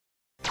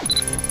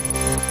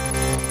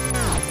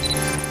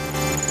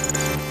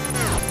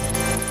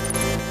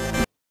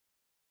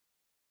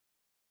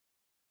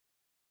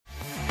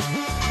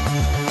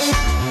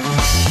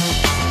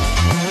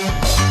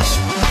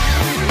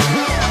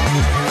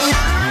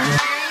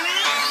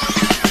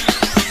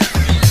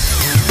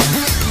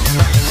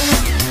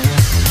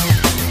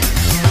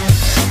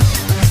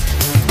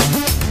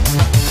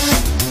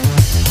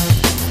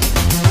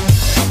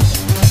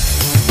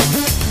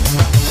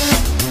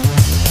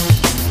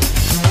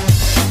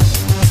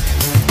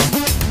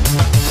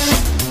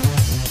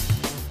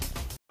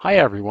Hi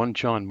everyone,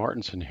 John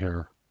Martinson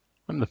here.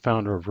 I'm the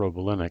founder of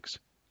Robolinux.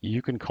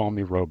 You can call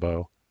me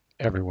Robo,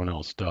 everyone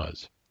else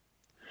does.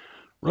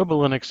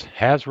 Robolinux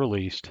has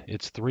released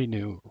its 3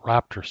 new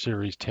Raptor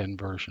Series 10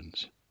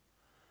 versions.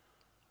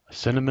 A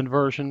Cinnamon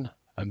version,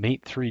 a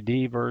Mate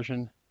 3D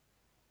version,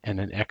 and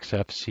an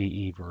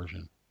Xfce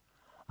version.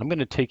 I'm going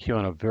to take you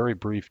on a very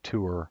brief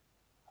tour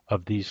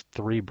of these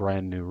 3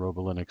 brand new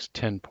Robolinux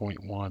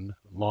 10.1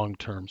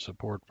 long-term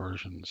support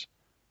versions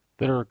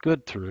that are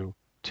good through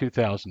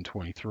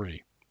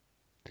 2023.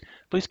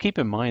 Please keep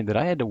in mind that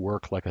I had to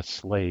work like a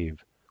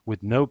slave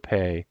with no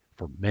pay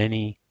for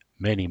many,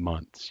 many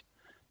months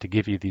to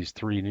give you these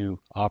 3 new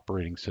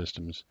operating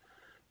systems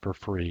for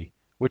free,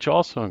 which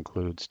also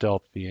include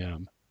Stealth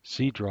VM,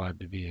 C Drive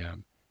to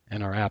VM,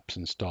 and our apps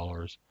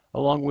installers,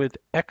 along with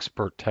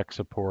expert tech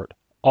support,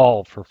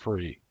 all for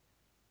free.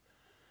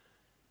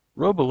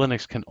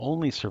 Robolinux can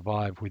only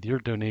survive with your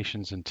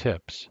donations and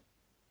tips,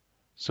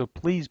 so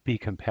please be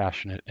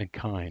compassionate and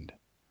kind.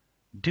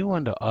 Do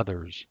unto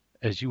others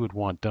as you would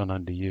want done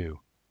unto you.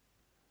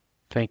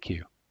 Thank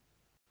you.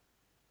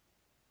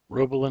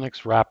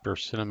 Robolinux Raptor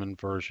Cinnamon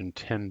version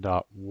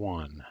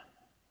 10.1.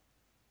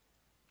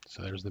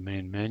 So there's the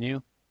main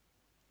menu.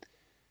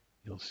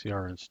 You'll see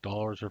our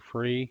installers are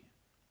free.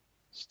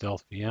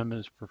 Stealth VM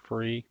is for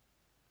free.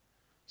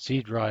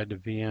 C Drive to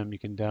VM you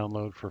can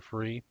download for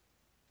free.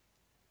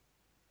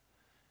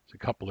 There's a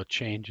couple of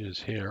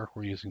changes here.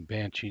 We're using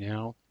Banshee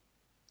now.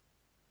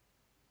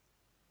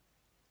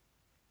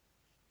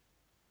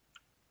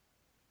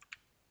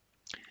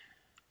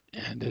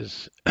 And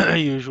as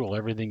usual,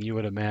 everything you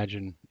would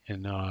imagine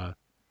in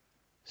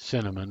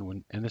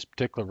Cinnamon, and this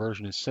particular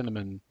version is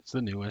Cinnamon, it's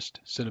the newest,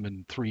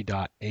 Cinnamon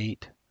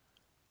 3.8.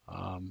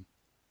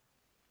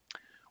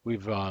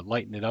 We've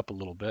lightened it up a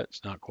little bit.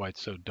 It's not quite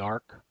so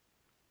dark.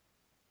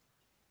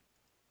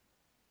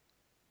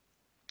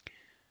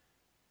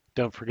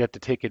 Don't forget to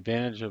take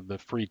advantage of the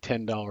free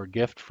 $10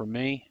 gift from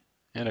me.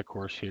 And of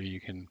course, here you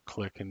can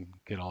click and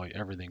get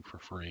everything for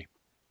free.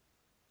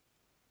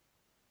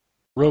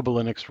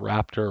 Robolinux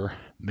Raptor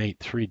Mate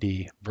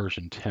 3D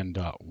version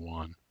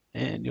 10.1.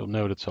 And you'll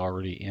note it's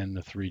already in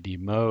the 3D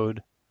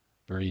mode.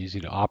 Very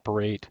easy to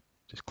operate.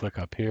 Just click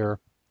up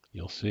here.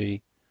 You'll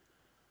see.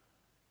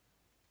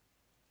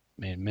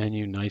 Main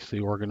menu, nicely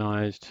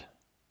organized.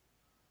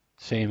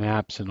 Same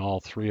apps in all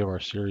 3 of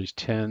our Series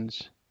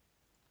 10s.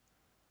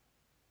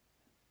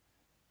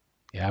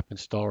 The app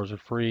installers are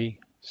free.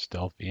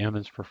 Stealth VM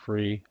is for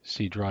free.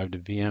 C Drive to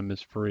VM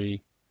is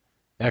free.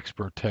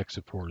 Expert tech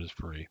support is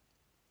free.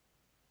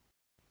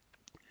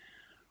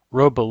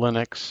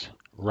 Robolinux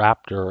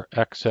Raptor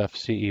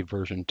Xfce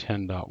version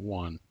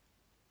 10.1.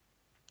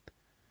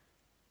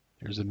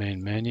 Here's the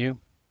main menu.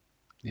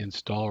 The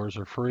installers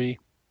are free.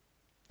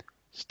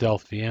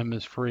 Stealth VM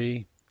is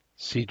free.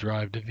 C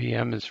Drive to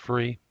VM is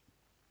free.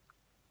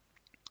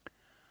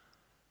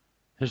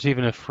 There's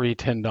even a free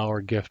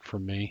 $10 gift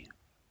from me.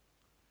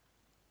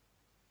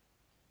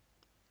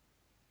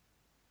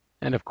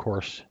 And of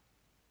course,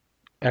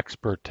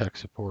 expert tech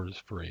support is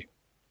free.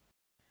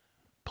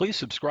 Please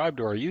subscribe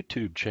to our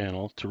YouTube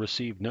channel to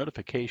receive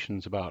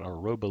notifications about our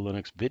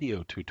Robolinux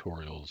video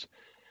tutorials.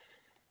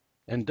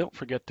 And don't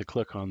forget to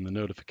click on the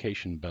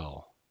notification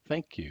bell.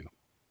 Thank you.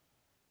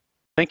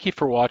 Thank you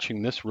for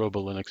watching this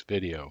Robolinux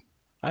video.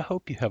 I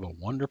hope you have a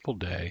wonderful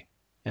day,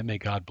 and may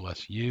God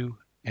bless you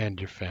and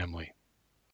your family.